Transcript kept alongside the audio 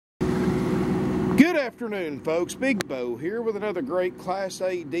Good afternoon, folks. Big Bo here with another great Class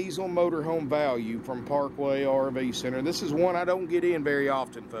 8 diesel motorhome value from Parkway RV Center. This is one I don't get in very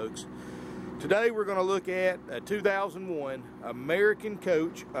often, folks. Today we're going to look at a 2001 American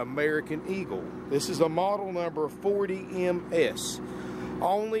Coach American Eagle. This is a model number 40MS.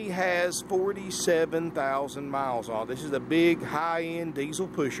 Only has 47,000 miles on. This is a big high-end diesel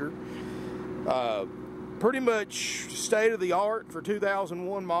pusher. Pretty much state of the art for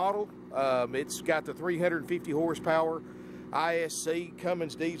 2001 model. It's got the 350 horsepower ISC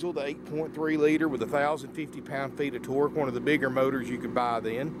Cummins diesel, the 8.3 liter with 1,050 pound-feet of torque, one of the bigger motors you could buy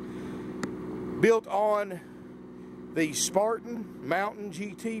then. Built on the Spartan Mountain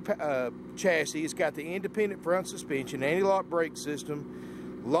GT chassis. It's got the independent front suspension, anti-lock brake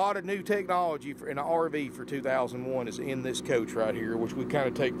system. A lot of new technology in an RV for 2001 is in this coach right here, which we kind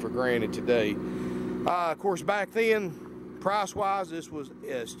of take for granted today. Of course, back then, price-wise, this was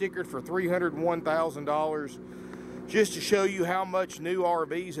stickered for $301,000. Just to show you how much new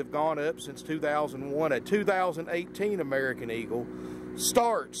RVs have gone up since 2001, a 2018 American Eagle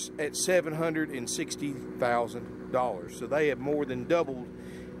starts at $760,000. So they have more than doubled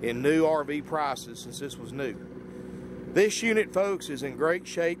in new RV prices since this was new. This unit, folks, is in great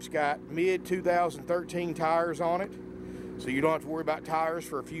shape. It's got mid-2013 tires on it, so you don't have to worry about tires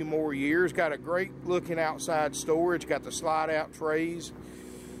for a few more years. Got a great looking outside storage. Got the slide out trays,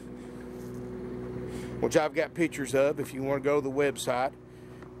 which I've got pictures of if you want to go to the website.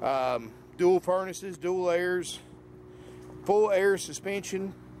 Dual furnaces, dual airs, full air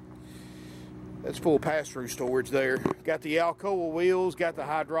suspension. That's full pass-through storage there. Got the Alcoa wheels, got the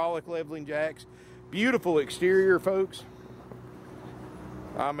hydraulic leveling jacks. Beautiful exterior, folks.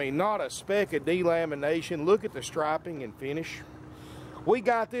 I mean, not a speck of delamination. Look at the striping and finish. We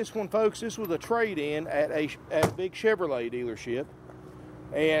got this one, folks. This was a trade-in at a big Chevrolet dealership.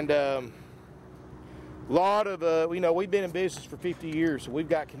 And lot of, we've been in business for 50 years, so we've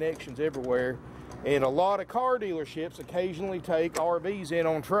got connections everywhere. And a lot of car dealerships occasionally take RVs in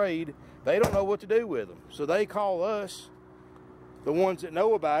on trade. They don't know what to do with them. So they call us, the ones that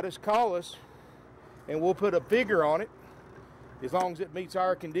know about us, call us, and we'll put a figure on it as long as it meets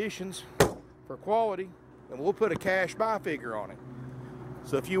our conditions for quality, and we'll put a cash buy figure on it.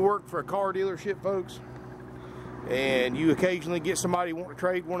 So if you work for a car dealership, folks, and you occasionally get somebody wanting to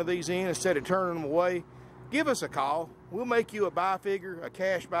trade one of these in instead of turning them away, give us a call. We'll make you a buy figure, a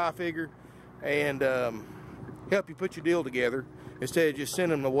cash buy figure, and help you put your deal together instead of just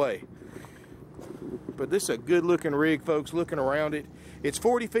sending them away. But this is a good looking rig, folks. Looking around it, it's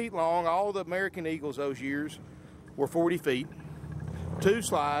 40 feet long. All the American Eagles those years were 40 feet. 2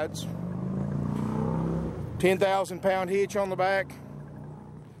 slides, 10,000 pound hitch on the back,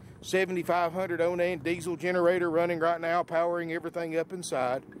 7,500 Onan diesel generator running right now, powering everything up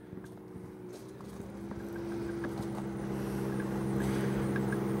inside.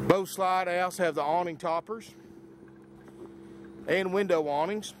 Both slide outs have the awning toppers and window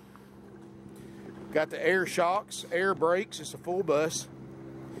awnings. Got the air shocks, air brakes. It's a full bus.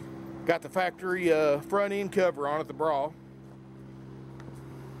 Got the factory front end cover on it, the bra.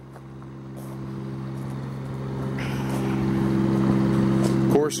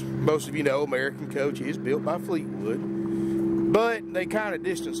 Of course, most of you know American Coach is built by Fleetwood, but they kind of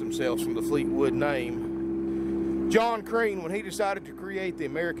distance themselves from the Fleetwood name. John Crane, when he decided to create the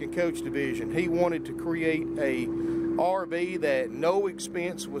American Coach division, he wanted to create a RV that no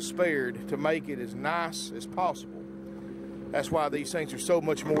expense was spared to make it as nice as possible. That's why these things are so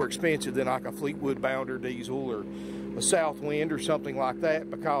much more expensive than like a Fleetwood Bounder diesel or a Southwind or something like that,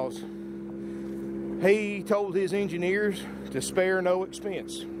 because he told his engineers to spare no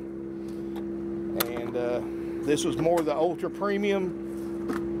expense. And this was more the ultra premium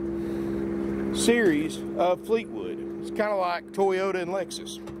series of Fleetwood. It's kind of like Toyota and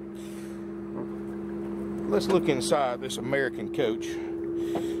Lexus. Let's look inside this American Coach.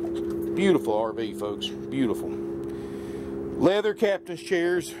 Beautiful RV, folks. Beautiful. Leather captain's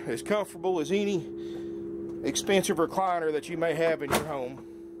chairs, as comfortable as any expensive recliner that you may have in your home.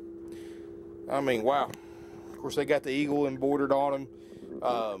 I mean, wow. Of course, they got the Eagle embroidered on them.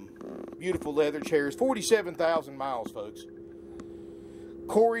 Beautiful leather chairs. 47,000 miles, folks.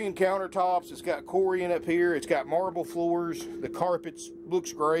 Corian countertops. It's got Corian up here. It's got marble floors. The carpets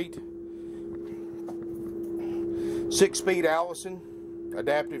looks great. 6-speed Allison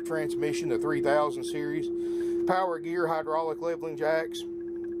adaptive transmission, the 3000 series. Power gear, hydraulic leveling jacks.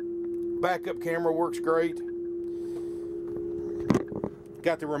 Backup camera works great.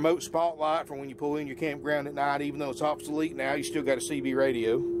 Got the remote spotlight for when you pull in your campground at night. Even though it's obsolete now, you still got a CB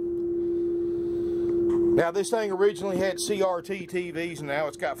radio. Now this thing originally had CRT TVs, and now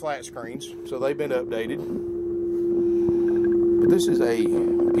it's got flat screens, so they've been updated. But this is a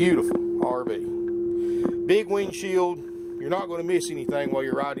beautiful RV. Big windshield. You're not going to miss anything while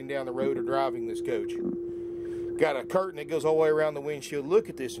you're riding down the road or driving this coach. Got a curtain that goes all the way around the windshield. Look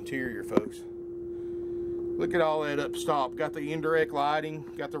at this interior, folks. Look at all that up top. Got the indirect lighting.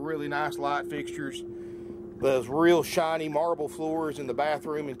 Got the really nice light fixtures. Those real shiny marble floors in the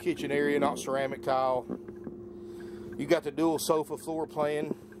bathroom and kitchen area, not ceramic tile. You got the dual sofa floor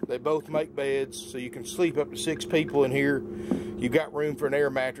plan. They both make beds, so you can sleep up to 6 people in here. You've got room for an air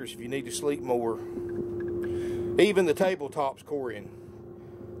mattress if you need to sleep more. Even the tabletop's Corian.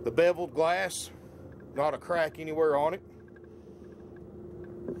 The beveled glass, not a crack anywhere on it.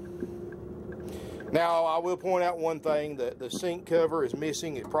 Now, I will point out one thing, that the sink cover is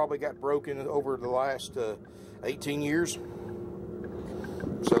missing. It probably got broken over the last 18 years.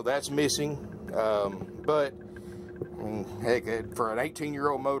 So that's missing. But, heck, for an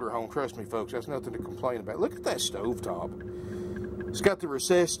 18-year-old motorhome, trust me, folks, that's nothing to complain about. Look at that stovetop. It's got the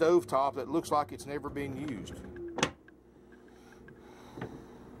recessed stovetop that looks like it's never been used.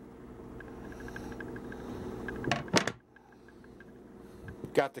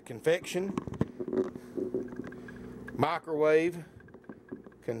 Got the convection, microwave,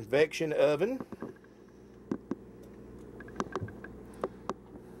 convection oven.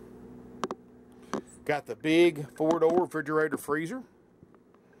 Got the big 4-door refrigerator freezer.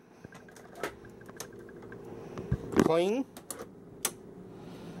 Clean.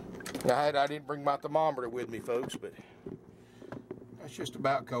 I didn't bring my thermometer with me, folks, but that's just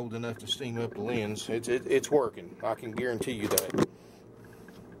about cold enough to steam up the lens. It's working. I can guarantee you that.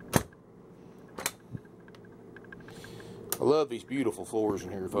 I love these beautiful floors in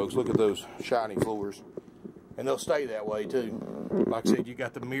here, folks. Look at those shiny floors. And they'll stay that way, too. Like I said, you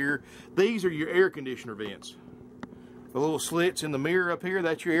got the mirror. These are your air conditioner vents. The little slits in the mirror up here,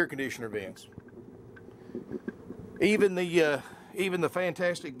 that's your air conditioner vents. Even the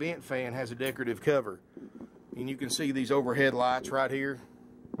fantastic vent fan has a decorative cover. And you can see these overhead lights right here.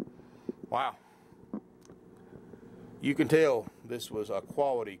 Wow. You can tell this was a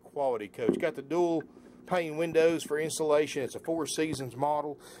quality coach. Got the dual pane windows for insulation. It's a 4 Seasons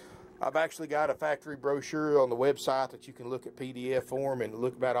model. I've actually got a factory brochure on the website that you can look at PDF form and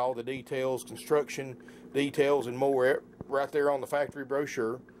look about all the details, construction details and more right there on the factory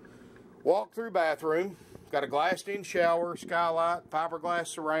brochure. Walk through bathroom. Got a glassed in shower, skylight, fiberglass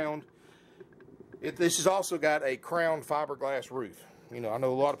surround. This has also got a crowned fiberglass roof. You know, I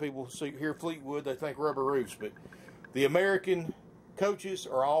know a lot of people see here Fleetwood, they think rubber roofs, but the American coaches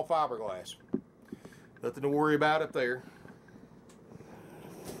are all fiberglass. Nothing to worry about up there.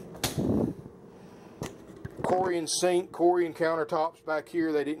 Corian sink, Corian countertops back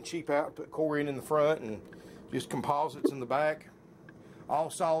here. They didn't cheap out, put Corian in the front and just composites in the back. All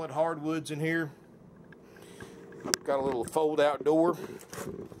solid hardwoods in here. Got a little fold-out door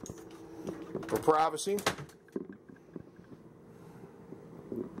for privacy.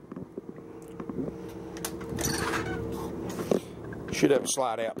 Should have a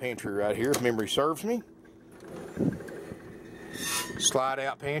slide-out pantry right here, if memory serves me.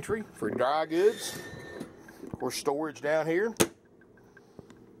 Slide-out pantry for dry goods or storage down here.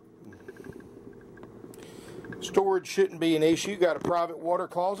 Storage shouldn't be an issue. Got a private water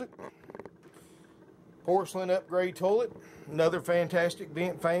closet. Porcelain upgrade toilet. Another fantastic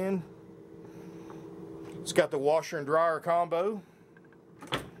vent fan. It's got the washer and dryer combo.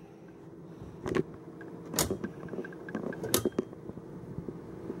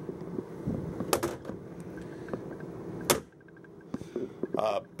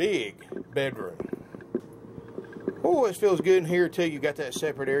 A big bedroom. Oh, it feels good in here too. You got that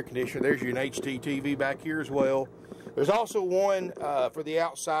separate air conditioner. There's your HD TV back here as well. There's also one for the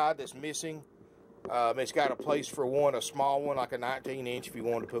outside that's missing. It's got a place for one, a small one, like a 19-inch if you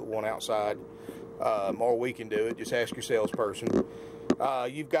want to put one outside. Or we can do it. Just ask your salesperson.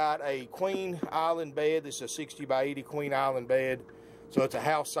 You've got a queen island bed. This is a 60 by 80 queen island bed. So it's a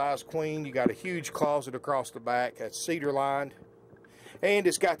house-sized queen. You got a huge closet across the back. That's cedar lined. And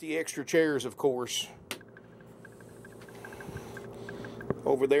it's got the extra chairs, of course.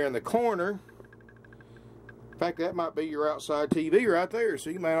 Over there in the corner. In fact, that might be your outside TV right there,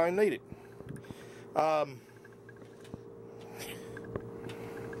 so you might not even need it.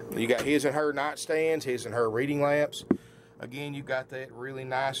 You got his and her nightstands, his and her reading lamps. Again, you've got that really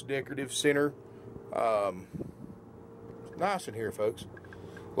nice decorative center. Nice in here, folks.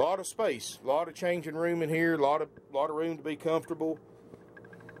 A lot of space, a lot of changing room in here, a lot of room to be comfortable.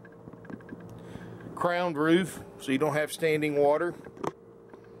 Crowned roof, so you don't have standing water.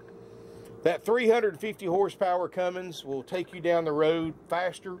 That 350 horsepower Cummins will take you down the road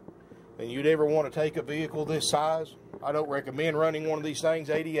faster than you'd ever want to take a vehicle this size. I don't recommend running one of these things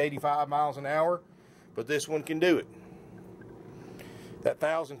 80, 85 miles an hour, but this one can do it. That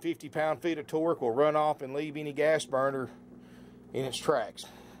 1,050 pound-feet of torque will run off and leave any gas burner in its tracks.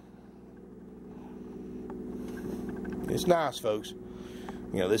 It's nice, folks.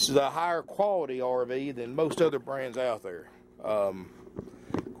 You know, this is a higher quality RV than most other brands out there. Of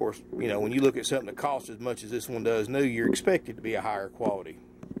course, you know, when you look at something that costs as much as this one does new, you're expected to be a higher quality.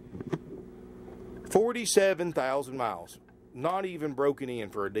 47,000 miles. Not even broken in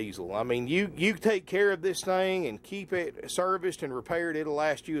for a diesel. I mean, you take care of this thing and keep it serviced and repaired, it'll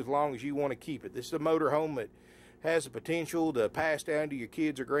last you as long as you want to keep it. This is a motorhome that has the potential to pass down to your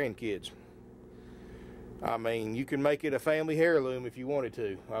kids or grandkids. I mean, you can make it a family heirloom if you wanted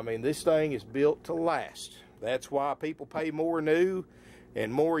to. I mean, this thing is built to last. That's why people pay more new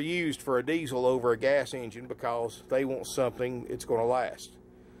and more used for a diesel over a gas engine, because they want something that's going to last.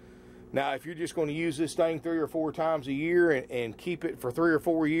 Now, if you're just going to use this thing 3 or 4 times a year and keep it for 3 or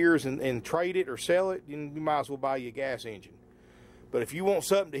 4 years and trade it or sell it, then you might as well buy you a gas engine. But if you want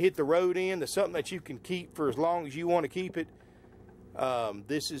something to hit the road in, that's something that you can keep for as long as you want to keep it,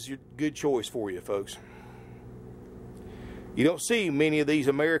 this is your good choice for you, folks. You don't see many of these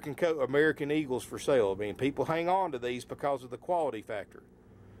American Eagles for sale. I mean, people hang on to these because of the quality factor.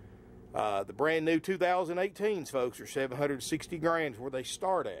 The brand new 2018s, folks, are $760 grand where they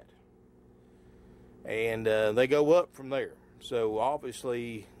start at. And they go up from there. So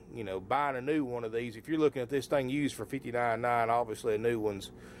obviously, you know, buying a new one of these, if you're looking at this thing used for $59,900, obviously a new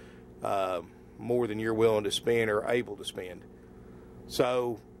one's more than you're willing to spend or able to spend.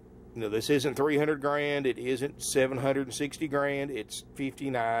 So, you know, this isn't 300 grand, it isn't 760 grand, it's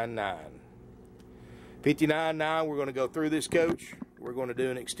 $59,900. $59,900, we're going to go through this coach. We're going to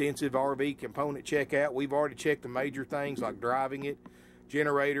do an extensive RV component checkout. We've already checked the major things like driving it,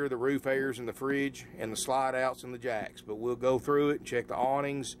 generator, the roof airs and the fridge, and the slide outs and the jacks. But we'll go through it and check the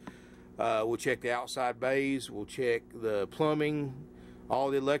awnings. We'll check the outside bays. We'll check the plumbing,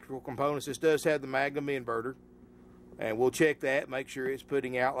 all the electrical components. This does have the Magnum inverter, and we'll check that, make sure it's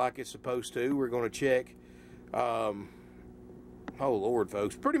putting out like it's supposed to. We're going to check, oh Lord,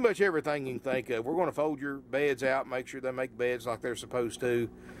 folks, pretty much everything you can think of. We're going to fold your beds out, make sure they make beds like they're supposed to,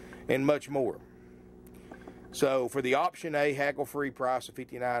 and much more. So for the option A haggle-free price of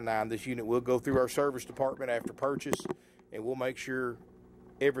 $59,900, this unit will go through our service department after purchase, and we'll make sure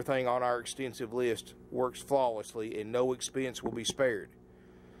everything on our extensive list works flawlessly and no expense will be spared.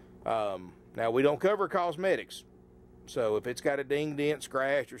 Now, we don't cover cosmetics, so if it's got a ding, dent,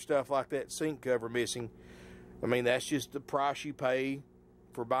 scratch, or stuff like that, sink cover missing, I mean, that's just the price you pay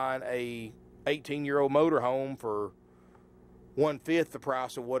for buying a 18-year-old motorhome for 1/5 the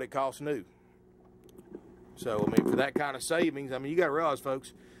price of what it costs new. So, I mean, for that kind of savings, I mean, you got to realize,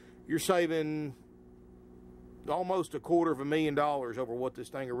 folks, you're saving almost $250,000 over what this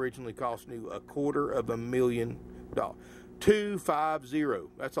thing originally cost new. $250,000. 250.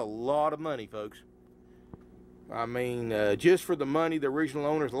 That's a lot of money, folks. I mean, just for the money the original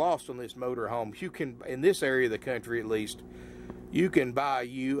owners lost on this motorhome, you can, in this area of the country at least, you can buy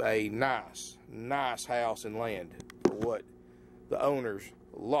you a nice house and land for what the owners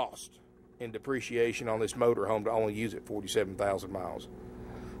lost in depreciation on this motorhome to only use it 47,000 miles.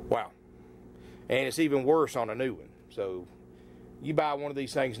 Wow. And it's even worse on a new one. So you buy one of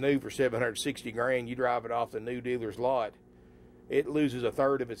these things new for 760 grand, you drive it off the new dealer's lot, it loses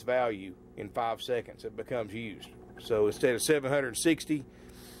 1/3 of its value in 5 seconds. It becomes used. So instead of 760,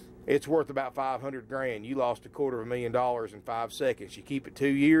 it's worth about 500 grand. You lost $250,000 in 5 seconds. You keep it 2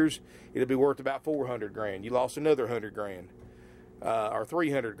 years, it'll be worth about 400 grand. You lost another 100 grand. Or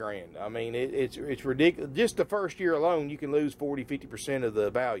 300 grand. I mean, it's ridiculous. Just the first year alone, you can lose 40–50% of the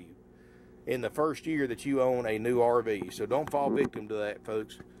value in the first year that you own a new RV. So don't fall victim to that,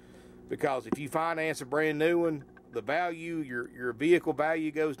 folks. Because if you finance a brand new one, the value, your vehicle value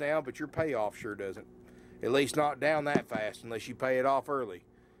goes down, but your payoff sure doesn't. At least not down that fast unless you pay it off early.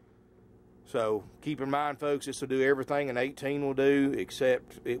 So keep in mind, folks, this will do everything an 18 will do,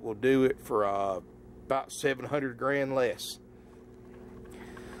 except it will do it for about 700 grand less.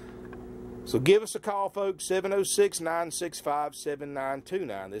 So give us a call, folks,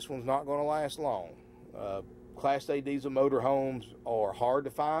 706-965-7929. This one's not going to last long. Class A diesel motorhomes are hard to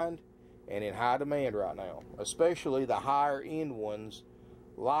find and in high demand right now, especially the higher end ones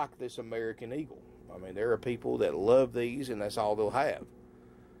like this American Eagle. I mean, there are people that love these and that's all they'll have.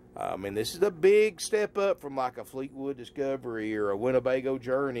 I mean, this is a big step up from like a Fleetwood Discovery or a Winnebago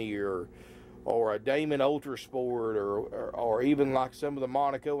Journey or or a Damon Ultra Sport, or even like some of the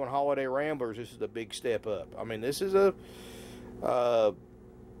Monaco and Holiday Ramblers, this is a big step up. I mean, this is a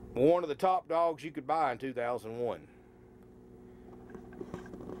one of the top dogs you could buy in 2001.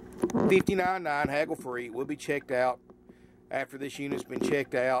 $59.9 haggle free. It will be checked out. After this unit's been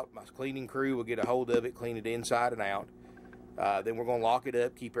checked out, my cleaning crew will get a hold of it, clean it inside and out. Then we're going to lock it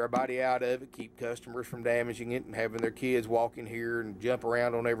up, keep everybody out of it, keep customers from damaging it and having their kids walk in here and jump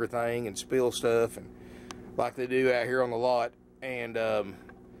around on everything and spill stuff, and like they do out here on the lot. And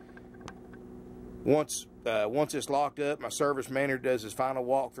once it's locked up, my service manager does his final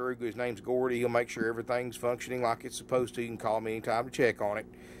walkthrough. His name's Gordy. He'll make sure everything's functioning like it's supposed to. You can call me anytime to check on it.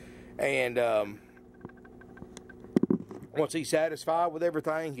 And once he's satisfied with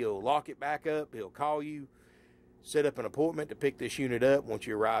everything, he'll lock it back up. He'll call you, set up an appointment to pick this unit up. Once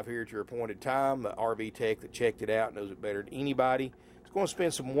you arrive here at your appointed time, the RV tech that checked it out knows it better than anybody. He's going to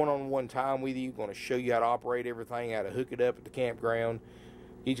spend some one-on-one time with you. Going to show you how to operate everything, how to hook it up at the campground.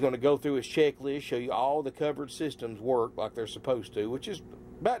 He's going to go through his checklist, show you all the covered systems work like they're supposed to, which is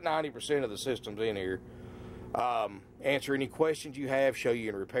about 90% of the systems in here. Answer any questions you have, show you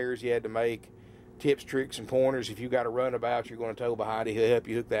any repairs you had to make, tips, tricks, and pointers. If you got a runabout you're going to tow behind it, he'll help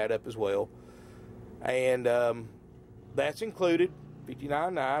you hook that up as well. And that's included,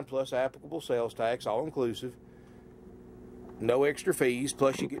 $59.9 plus applicable sales tax, all inclusive. No extra fees,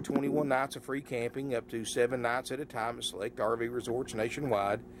 plus you get 21 nights of free camping, up to 7 nights at a time at select RV resorts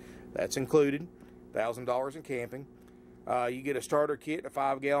nationwide. That's included, $1,000 in camping. You get a starter kit, a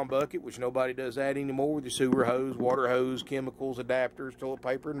 5-gallon bucket, which nobody does that anymore, with your sewer hose, water hose, chemicals, adapters, toilet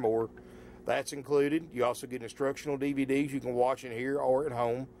paper, and more. That's included. You also get instructional DVDs you can watch in here or at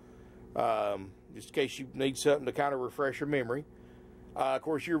home, just in case you need something to kind of refresh your memory. Of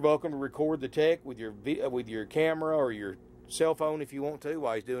course, you're welcome to record the tech with your camera or your cell phone if you want to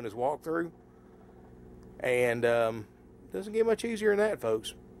while he's doing his walkthrough. And it doesn't get much easier than that,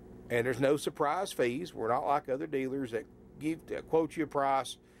 folks. And there's no surprise fees. We're not like other dealers that quote you a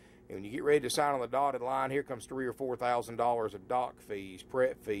price, and when you get ready to sign on the dotted line, here comes $3,000 or $4,000 of dock fees,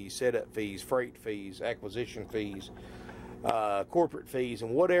 prep fees, setup fees, freight fees, acquisition fees, corporate fees,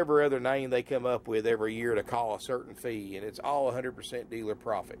 and whatever other name they come up with every year to call a certain fee, and it's all 100% dealer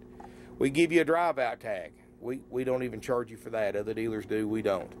profit. We give you a drive-out tag. We don't even charge you for that. Other dealers do. We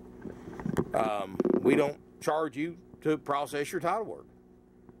don't. We don't charge you to process your title work.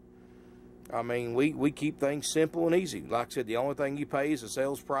 I mean, we keep things simple and easy. Like I said, the only thing you pay is the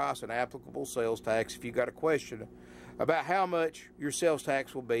sales price and applicable sales tax. If you got a question about how much your sales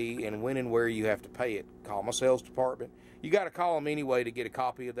tax will be and when and where you have to pay it, call my sales department. You got to call them anyway to get a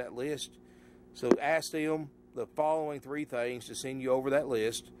copy of that list. So ask them the following 3 things to send you over that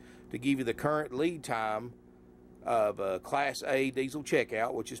list to give you the current lead time of a Class A diesel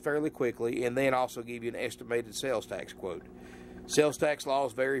checkout, which is fairly quickly, and then also give you an estimated sales tax quote. Sales tax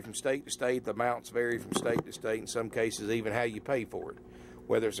laws vary from state to state. The amounts vary from state to state, in some cases even how you pay for it,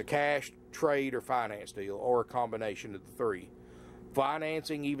 whether it's a cash, trade, or finance deal, or a combination of the 3.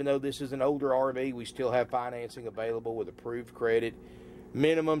 Financing, even though this is an older RV, we still have financing available with approved credit.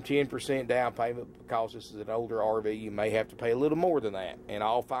 Minimum 10% down payment. Because this is an older RV, you may have to pay a little more than that. And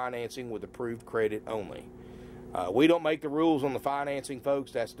all financing with approved credit only. We don't make the rules on the financing,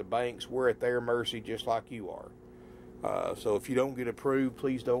 folks. That's the banks. We're at their mercy just like you are. So if you don't get approved,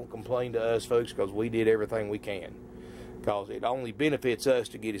 please don't complain to us, folks, because we did everything we can. Because it only benefits us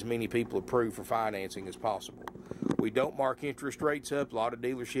to get as many people approved for financing as possible. We don't mark interest rates up. A lot of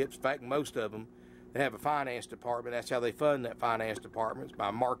dealerships, in fact, most of them, they have a finance department. That's how they fund that finance department, is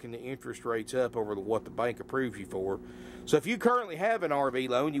by marking the interest rates up over what the bank approves you for. So if you currently have an RV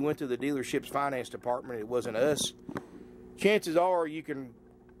loan, you went to the dealership's finance department, it wasn't us, chances are you can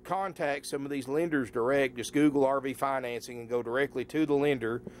contact some of these lenders direct. Just Google RV financing and go directly to the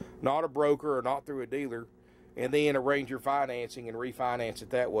lender, not a broker or not through a dealer, and then arrange your financing and refinance it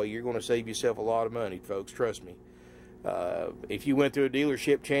that way. You're going to save yourself a lot of money, folks, trust me. If you went to a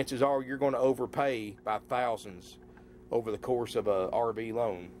dealership, chances are you're going to overpay by thousands over the course of a RV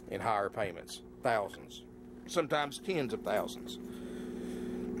loan in higher payments. Thousands. Sometimes tens of thousands,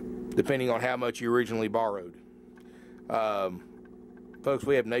 depending on how much you originally borrowed. Folks,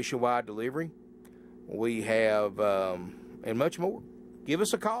 we have nationwide delivery. We have, and much more. Give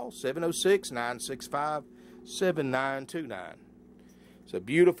us a call, 706-965-7929. It's a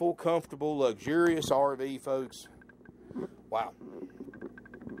beautiful, comfortable, luxurious RV, folks. Wow.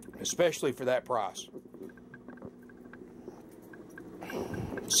 Especially for that price.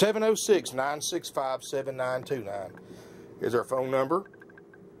 706-965-7929 is our phone number.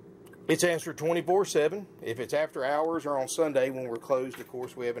 It's answered 24/7. If it's after hours or on Sunday when we're closed, of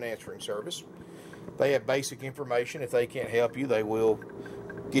course, we have an answering service. They have basic information. If they can't help you, they will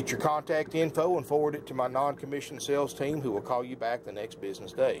get your contact info and forward it to my non-commissioned sales team, who will call you back the next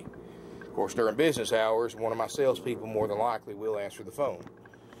business day. Of course, during business hours, one of my salespeople more than likely will answer the phone,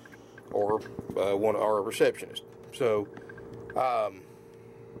 or one of our receptionists. So,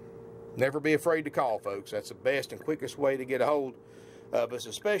 never be afraid to call, folks. That's the best and quickest way to get a hold of us,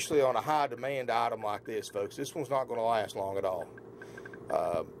 especially on a high-demand item like this, folks. This one's not going to last long at all.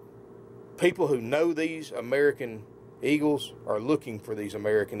 People who know these American Eagles are looking for these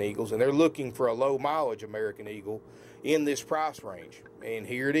American Eagles, and they're looking for a low-mileage American Eagle in this price range, and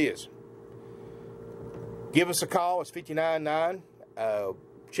here it is. Give us a call. It's $59.9.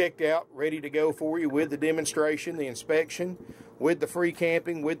 Checked out, ready to go for you with the demonstration, the inspection, with the free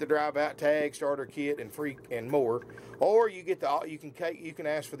camping, with the drive-out tag, starter kit, and free and more. Or you get you can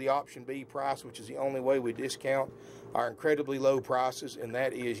ask for the option B price, which is the only way we discount our incredibly low prices, and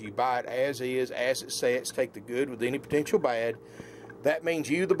that is you buy it as is, as it sets, take the good with any potential bad. That means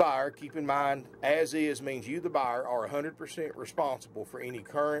you, the buyer, keep in mind, as is means you, the buyer, are 100% responsible for any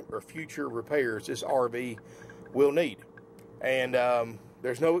current or future repairs this RV will need. And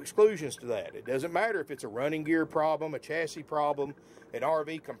there's no exclusions to that. It doesn't matter if it's a running gear problem, a chassis problem, an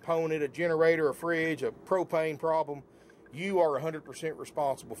RV component, a generator, a fridge, a propane problem. You are 100%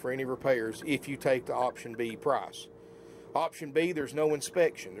 responsible for any repairs if you take the option B price. Option B, there's no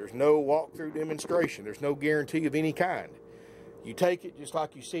inspection. There's no walkthrough demonstration. There's no guarantee of any kind. You take it just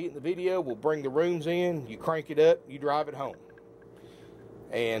like you see it in the video. We'll bring the rooms in. You crank it up. You drive it home.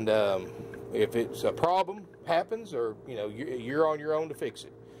 And if it's a problem happens, or you're on your own to fix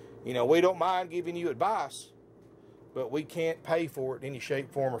it, we don't mind giving you advice, but we can't pay for it in any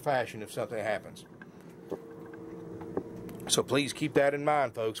shape, form, or fashion if something happens. So please keep that in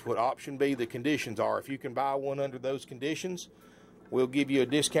mind, folks. What option B the conditions are. If you can buy one under those conditions, we'll give you a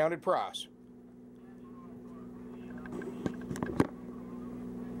discounted price.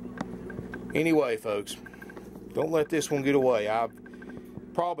 Anyway, folks, don't let this one get away.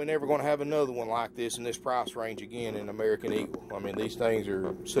 I'm probably never going to have another one like this in this price range again in American Eagle. I mean, these things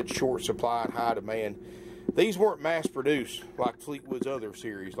are such short supply and high demand. These weren't mass produced like Fleetwood's other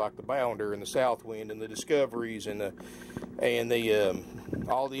series, like the Bounder and the Southwind and the Discoveries and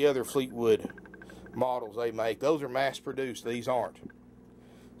all the other Fleetwood models they make. Those are mass produced. These aren't.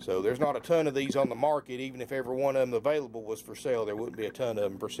 So there's not a ton of these on the market. Even if every one of them available was for sale, there wouldn't be a ton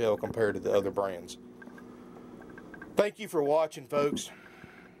of them for sale compared to the other brands. Thank you for watching, folks.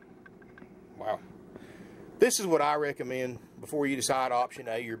 Wow. This is what I recommend before you decide option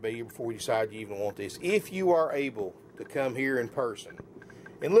A or B, or before you decide you even want this. If you are able to come here in person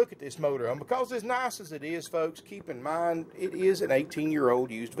and look at this motorhome, because as nice as it is, folks, keep in mind it is an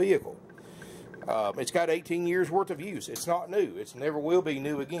 18-year-old used vehicle. It's got 18 years worth of use. It's not new. It never will be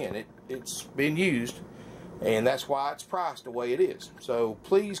new again. It's been used, and that's why it's priced the way it is. So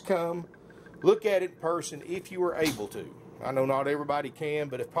please come look at it in person if you are able to. I know not everybody can,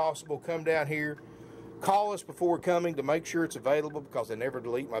 but if possible, come down here. Call us before coming to make sure it's available, because I never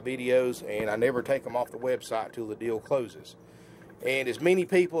delete my videos and I never take them off the website till the deal closes. And as many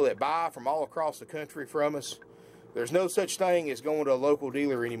people that buy from all across the country from us, there's no such thing as going to a local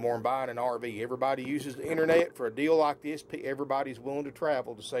dealer anymore and buying an RV. Everybody uses the internet. For a deal like this, everybody's willing to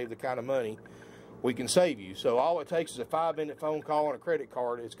travel to save the kind of money we can save you. So all it takes is a 5-minute phone call and a credit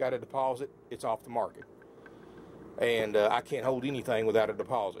card. It's got a deposit. It's off the market. And I can't hold anything without a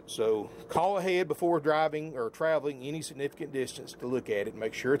deposit. So call ahead before driving or traveling any significant distance to look at it.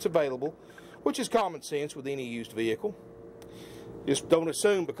 Make sure it's available, which is common sense with any used vehicle. Just don't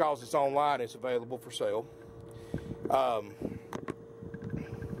assume because it's online it's available for sale.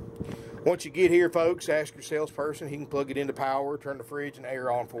 Once you get here, folks, ask your salesperson. He can plug it into power, turn the fridge and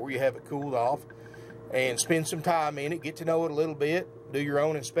air on for you, have it cooled off, and spend some time in it. Get to know it a little bit. Do your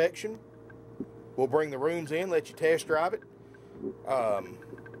own inspection. We'll bring the rooms in, let you test drive it.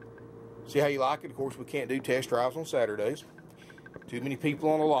 See how you like it. Of course, we can't do test drives on Saturdays. Too many people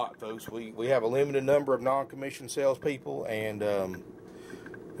on the lot, folks. We have a limited number of non-commissioned salespeople,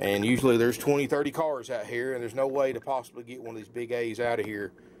 and usually there's 20, 30 cars out here, and there's no way to possibly get one of these big A's out of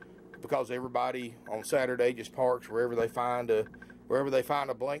here, because everybody on Saturday just parks wherever they find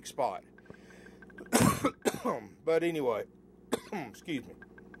a blank spot. But anyway, excuse me.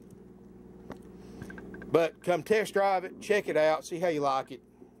 But come test drive it, check it out, see how you like it,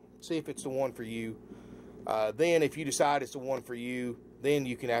 see if it's the one for you. Then if you decide it's the one for you, then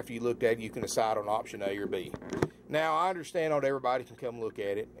you can, after you looked at it, you can decide on option A or B. Now, I understand not everybody can come look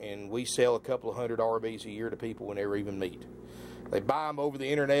at it, and we sell a couple of hundred RVs a year to people we never even meet. They buy them over the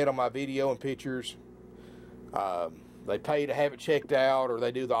internet on my video and pictures. They pay to have it checked out, or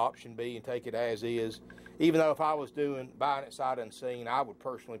they do the option B and take it as is. Even though if I was buying it sight unseen, I would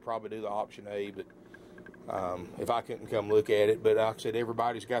personally probably do the option A, but if I couldn't come look at it. But like I said,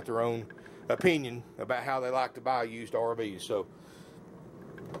 everybody's got their own opinion about how they like to buy used RVs. So,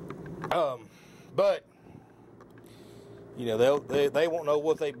 but you know, they won't know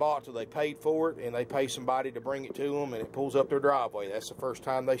what they bought till they paid for it, and they pay somebody to bring it to them, and it pulls up their driveway. That's the first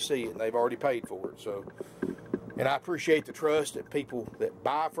time they see it, and they've already paid for it. So, and I appreciate the trust that people that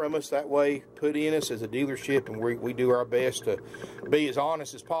buy from us that way put in us as a dealership, and we do our best to be as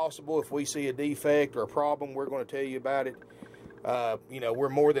honest as possible. If we see a defect or a problem, we're going to tell you about it. You know, we're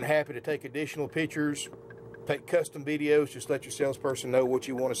more than happy to take additional pictures, take custom videos. Just let your salesperson know what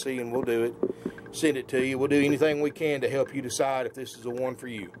you want to see, and we'll do it. Send it to you. We'll do anything we can to help you decide if this is the one for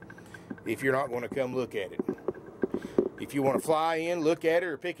you, if you're not going to come look at it. If you want to fly in, look at it,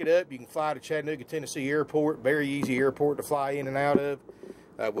 or pick it up, you can fly to Chattanooga, Tennessee Airport. Very easy airport to fly in and out of.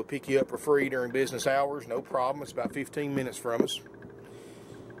 We'll pick you up for free during business hours, no problem. It's about 15 minutes from us.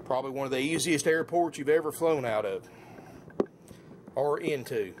 Probably one of the easiest airports you've ever flown out of or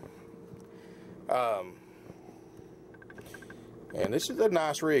into. And this is a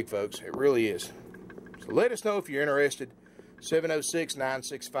nice rig, folks. It really is. So let us know if you're interested.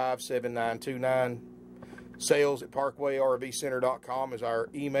 706-965-7929. Sales at parkwayrvcenter.com is our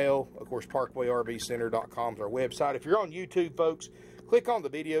email. Of course, parkwayrvcenter.com is our website. If you're on YouTube, folks, click on the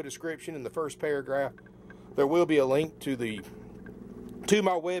video description in the first paragraph. There will be a link to my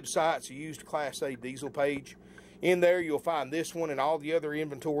website's used Class A diesel page. In there, you'll find this one and all the other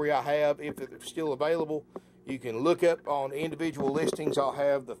inventory I have, if it's still available. You can look up on individual listings. I'll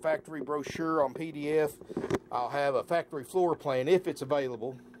have the factory brochure on PDF. I'll have a factory floor plan if it's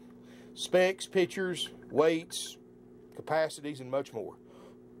available. Specs, pictures, weights, capacities, and much more.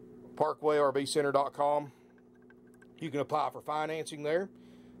 ParkwayRVCenter.com. You can apply for financing there.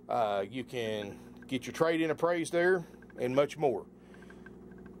 You can get your trade-in appraised there, and much more.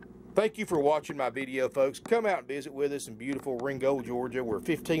 Thank you for watching my video, folks. Come out and visit with us in beautiful Ringgold, Georgia. We're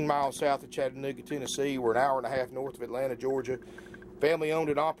 15 miles south of Chattanooga, Tennessee. We're an hour and a half north of Atlanta, Georgia. Family owned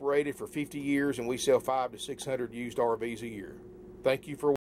and operated for 50 years, and we sell 500 to 600 used RVs a year. Thank you for